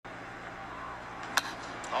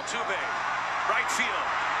Altuve, right field,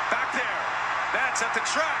 back there. That's at the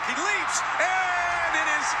track. He leaps, and it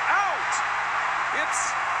is out. It's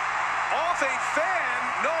off a fan.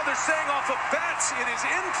 No, they're saying off of Betts. It is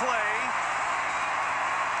in play.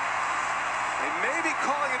 They may be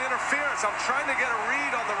calling it interference. I'm trying to get a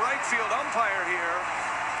read on the right field umpire here.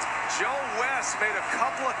 Joe West made a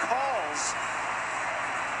couple of calls.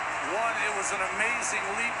 One, it was an amazing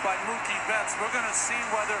leap by Mookie Betts. We're going to see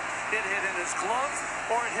whether it hit in his glove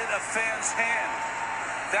or it hit a fan's hand.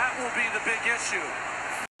 That will be the big issue.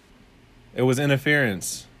 It was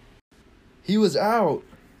interference. He was out.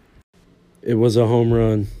 It was a home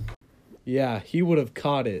run. Yeah, he would have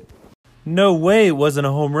caught it. No way it wasn't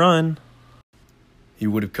a home run. He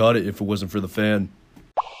would have caught it if it wasn't for the fan.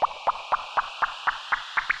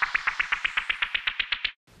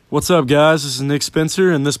 What's up, guys? This is Nick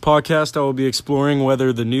Spencer. In this podcast, I will be exploring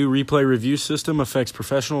whether the new replay review system affects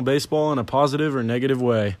professional baseball in a positive or negative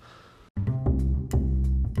way.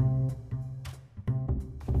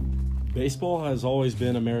 Baseball has always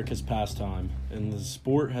been America's pastime, and the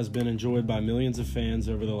sport has been enjoyed by millions of fans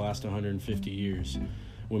over the last 150 years.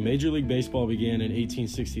 When Major League Baseball began in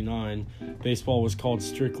 1869, baseball was called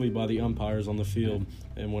strictly by the umpires on the field,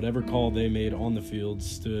 and whatever call they made on the field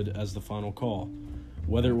stood as the final call.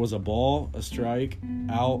 Whether it was a ball, a strike,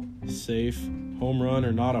 out, safe, home run,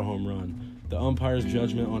 or not a home run, the umpire's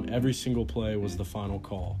judgment on every single play was the final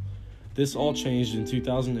call. This all changed in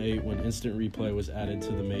 2008 when instant replay was added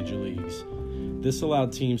to the major leagues. This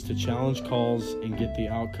allowed teams to challenge calls and get the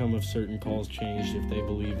outcome of certain calls changed if they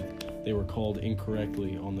believed they were called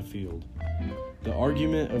incorrectly on the field. The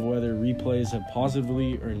argument of whether replays have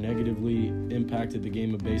positively or negatively impacted the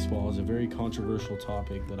game of baseball is a very controversial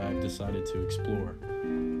topic that I've decided to explore.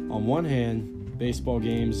 On one hand, baseball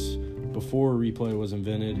games before replay was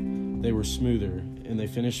invented, they were smoother and they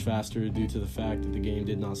finished faster due to the fact that the game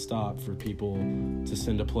did not stop for people to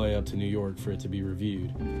send a play up to New York for it to be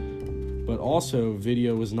reviewed. But also,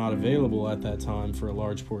 video was not available at that time for a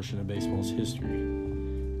large portion of baseball's history.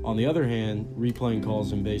 On the other hand, replaying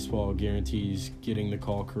calls in baseball guarantees getting the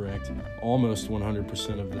call correct almost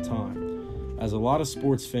 100% of the time. As a lot of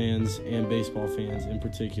sports fans and baseball fans in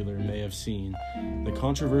particular may have seen, the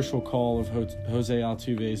controversial call of Jose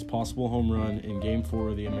Altuve's possible home run in Game 4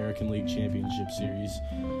 of the American League Championship Series,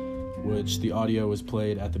 which the audio was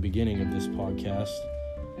played at the beginning of this podcast,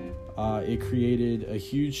 it created a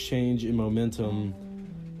huge change in momentum,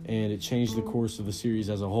 and it changed the course of the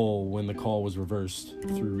series as a whole when the call was reversed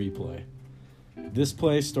through replay. This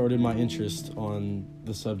play started my interest on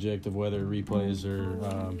the subject of whether replays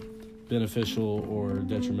are beneficial or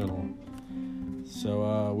detrimental.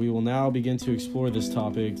 So we will now begin to explore this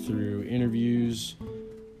topic through interviews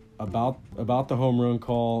about the home run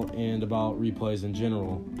call and about replays in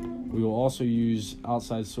general. We will also use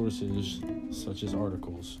outside sources such as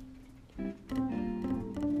articles.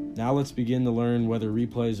 Now let's begin to learn whether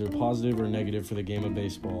replays are positive or negative for the game of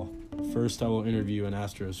baseball. First, I will interview an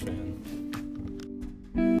Astros fan.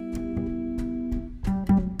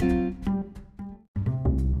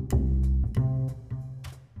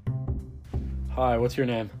 Hi, what's your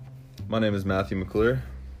name? My name is Matthew McClure.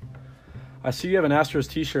 I see you have an Astros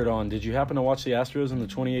t-shirt on. Did you happen to watch the Astros in the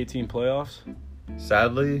 2018 playoffs?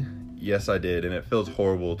 Sadly, yes I did, and it feels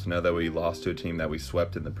horrible to know that we lost to a team that we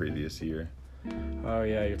swept in the previous year. Oh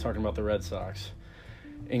yeah, you're talking about the Red Sox.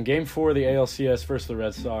 In Game 4 of the ALCS versus the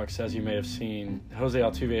Red Sox, as you may have seen, Jose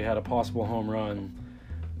Altuve had a possible home run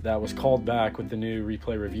that was called back with the new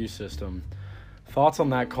replay review system. Thoughts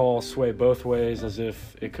on that call sway both ways, as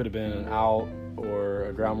if it could have been an out or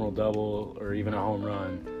a ground rule double or even a home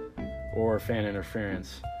run or fan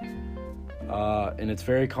interference. And it's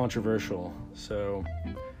very controversial. So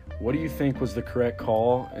what do you think was the correct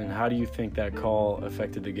call, and how do you think that call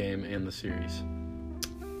affected the game and the series?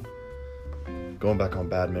 Going back on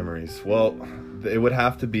bad memories. Well, it would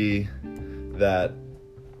have to be that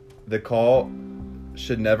the call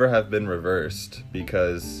should never have been reversed,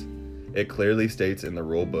 because it clearly states in the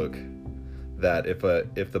rule book that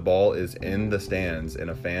if the ball is in the stands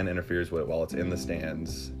and a fan interferes with it while it's in the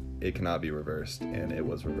stands, it cannot be reversed, and it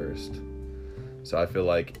was reversed. So I feel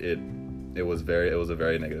like it was a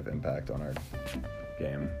very negative impact on our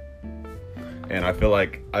game. And I feel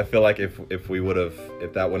like if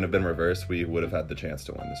that wouldn't have been reversed, we would have had the chance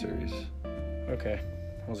to win the series. Okay,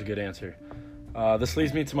 that was a good answer. This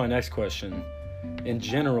leads me to my next question. In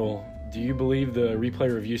general, do you believe the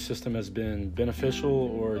replay review system has been beneficial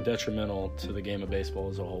or detrimental to the game of baseball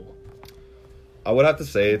as a whole? I would have to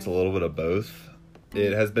say it's a little bit of both.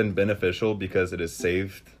 It has been beneficial because it has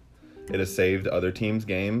saved other teams'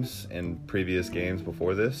 games in previous games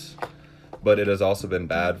before this. but it has also been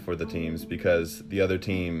bad for the teams because the other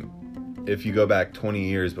team, if you go back 20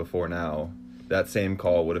 years before now, that same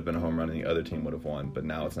call would have been a home run and the other team would have won, but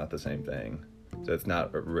now it's not the same thing. So it's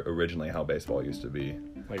not originally how baseball used to be.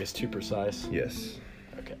 Like it's too precise? Yes.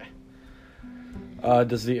 Okay.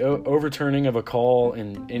 Does the overturning of a call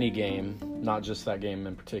in any game, not just that game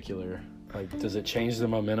in particular, like does it change the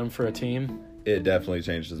momentum for a team? It definitely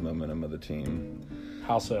changes the momentum of the team.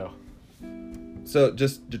 How so? So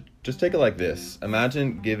just take it like this.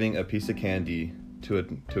 Imagine giving a piece of candy to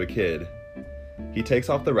a kid. He takes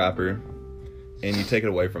off the wrapper and you take it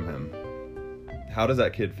away from him. How does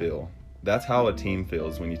that kid feel? That's how a team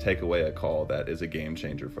feels when you take away a call that is a game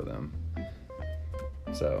changer for them.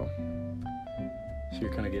 So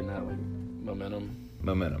you're kind of getting that like momentum?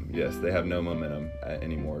 Momentum, yes. They have no momentum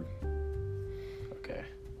anymore.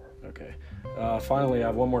 Okay. Finally, I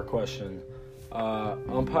have one more question.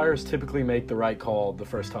 Umpires typically make the right call the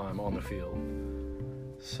first time on the field.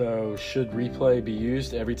 So should replay be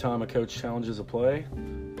used every time a coach challenges a play?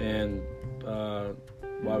 And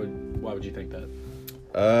why would you think that?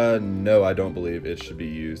 No, I don't believe it should be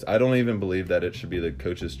used. I don't even believe that it should be the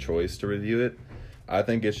coach's choice to review it. I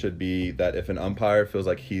think it should be that if an umpire feels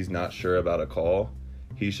like he's not sure about a call,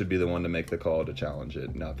 he should be the one to make the call to challenge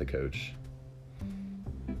it, not the coach.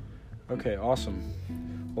 Okay, awesome.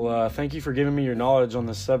 Well, thank you for giving me your knowledge on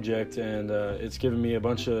this subject, and it's given me a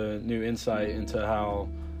bunch of new insight into how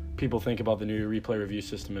people think about the new replay review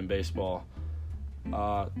system in baseball.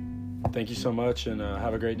 Thank you so much, and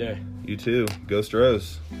have a great day. You too. Go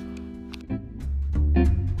Stros.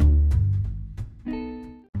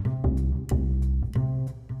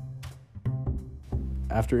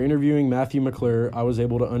 After interviewing Matthew McClure, I was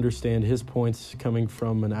able to understand his points coming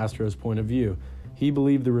from an Astros point of view. He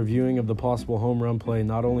believed the reviewing of the possible home run play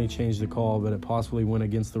not only changed the call, but it possibly went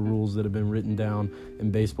against the rules that have been written down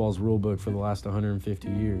in baseball's rulebook for the last 150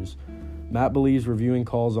 years. Matt believes reviewing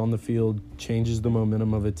calls on the field changes the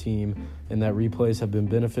momentum of a team, and that replays have been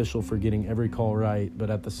beneficial for getting every call right,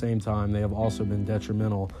 but at the same time, they have also been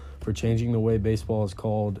detrimental for changing the way baseball is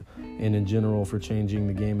called, and in general for changing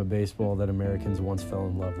the game of baseball that Americans once fell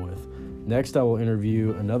in love with. Next, I will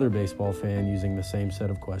interview another baseball fan using the same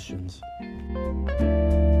set of questions.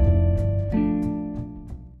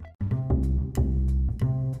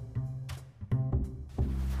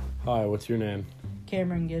 Hi, what's your name?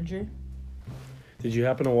 Cameron Gidger. Did you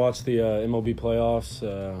happen to watch the MLB playoffs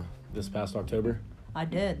this past October? I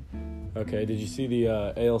did. Okay, did you see the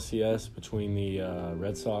ALCS between the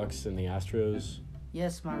Red Sox and the Astros?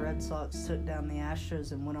 Yes, my Red Sox took down the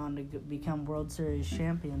Astros and went on to become World Series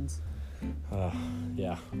champions.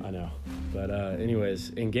 Yeah, I know. But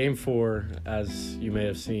anyways, in Game 4, as you may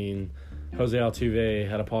have seen, Jose Altuve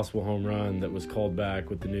had a possible home run that was called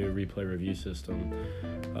back with the new replay review system.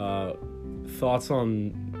 Thoughts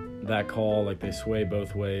on that call? Like, they sway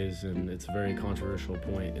both ways, and it's a very controversial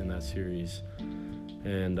point in that series.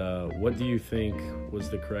 And what do you think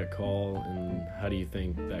was the correct call, and how do you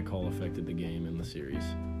think that call affected the game in the series?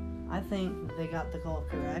 I think they got the call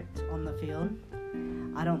correct on the field.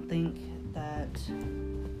 I don't think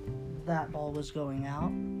that ball was going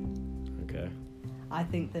out. Okay. I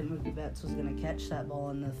think that Mookie Betts was going to catch that ball,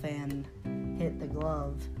 and the fan hit the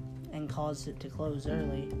glove and caused it to close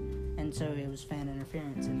early, and so it was fan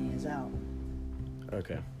interference, and he is out.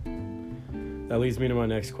 Okay. That leads me to my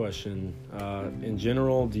next question. In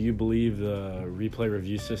general, do you believe the replay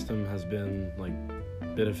review system has been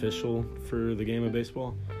beneficial for the game of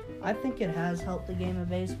baseball? I think it has helped the game of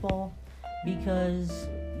baseball because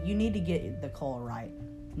you need to get the call right,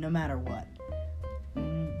 no matter what.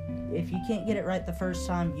 If you can't get it right the first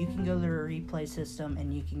time, you can go to a replay system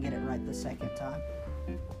and you can get it right the second time.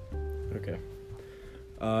 Okay.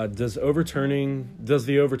 Does the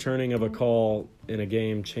overturning of a call in a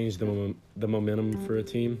game change the momentum for a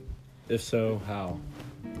team? If so, how?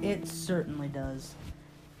 It certainly does.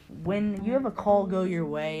 When you have a call go your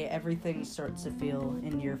way, everything starts to feel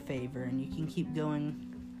in your favor, and you can keep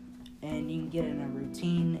going, and you can get in a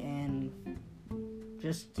routine and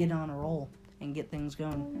just get on a roll and get things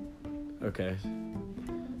going. Okay.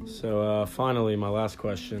 So finally, my last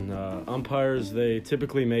question. Umpires, they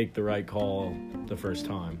typically make the right call the first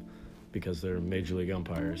time because they're major league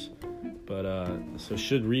umpires. But so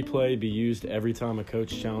should replay be used every time a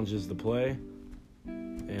coach challenges the play?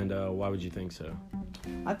 And why would you think so?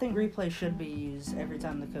 I think replay should be used every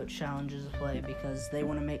time the coach challenges a play because they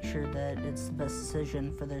want to make sure that it's the best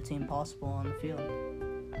decision for their team possible on the field.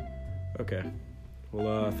 Okay.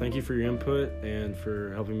 Well, thank you for your input and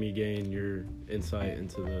for helping me gain your insight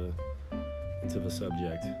into the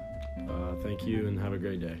subject. Thank you and have a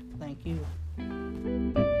great day. Thank you.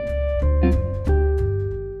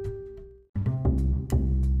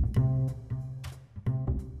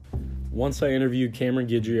 Once I interviewed Cameron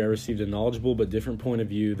Guidry, I received a knowledgeable but different point of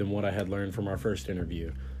view than what I had learned from our first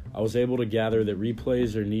interview. I was able to gather that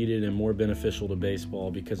replays are needed and more beneficial to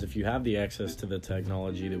baseball because if you have the access to the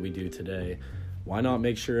technology that we do today, why not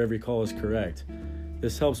make sure every call is correct?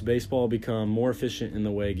 This helps baseball become more efficient in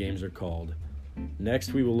the way games are called.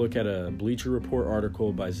 Next, we will look at a Bleacher Report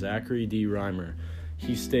article by Zachary D. Reimer.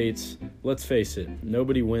 He states, "Let's face it,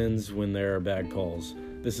 nobody wins when there are bad calls.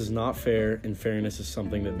 This is not fair, and fairness is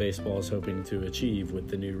something that baseball is hoping to achieve with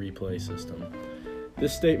the new replay system."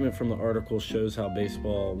 This statement from the article shows how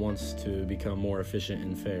baseball wants to become more efficient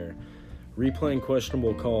and fair. Replaying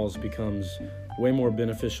questionable calls becomes way more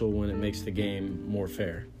beneficial when it makes the game more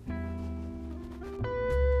fair.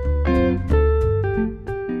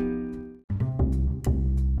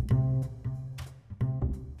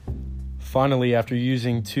 Finally, after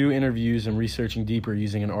using 2 interviews and researching deeper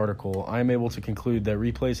using an article, I am able to conclude that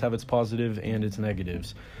replays have its positive and its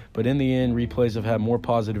negatives. But in the end, replays have had more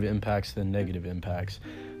positive impacts than negative impacts.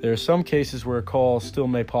 There are some cases where a call still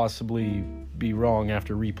may possibly be wrong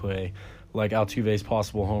after replay, like Altuve's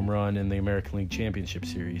possible home run in the American League Championship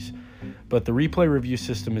Series. But the replay review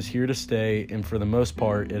system is here to stay, and for the most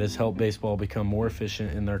part, it has helped baseball become more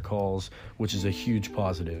efficient in their calls, which is a huge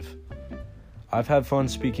positive. I've had fun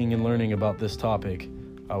speaking and learning about this topic.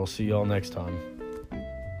 I will see y'all next time.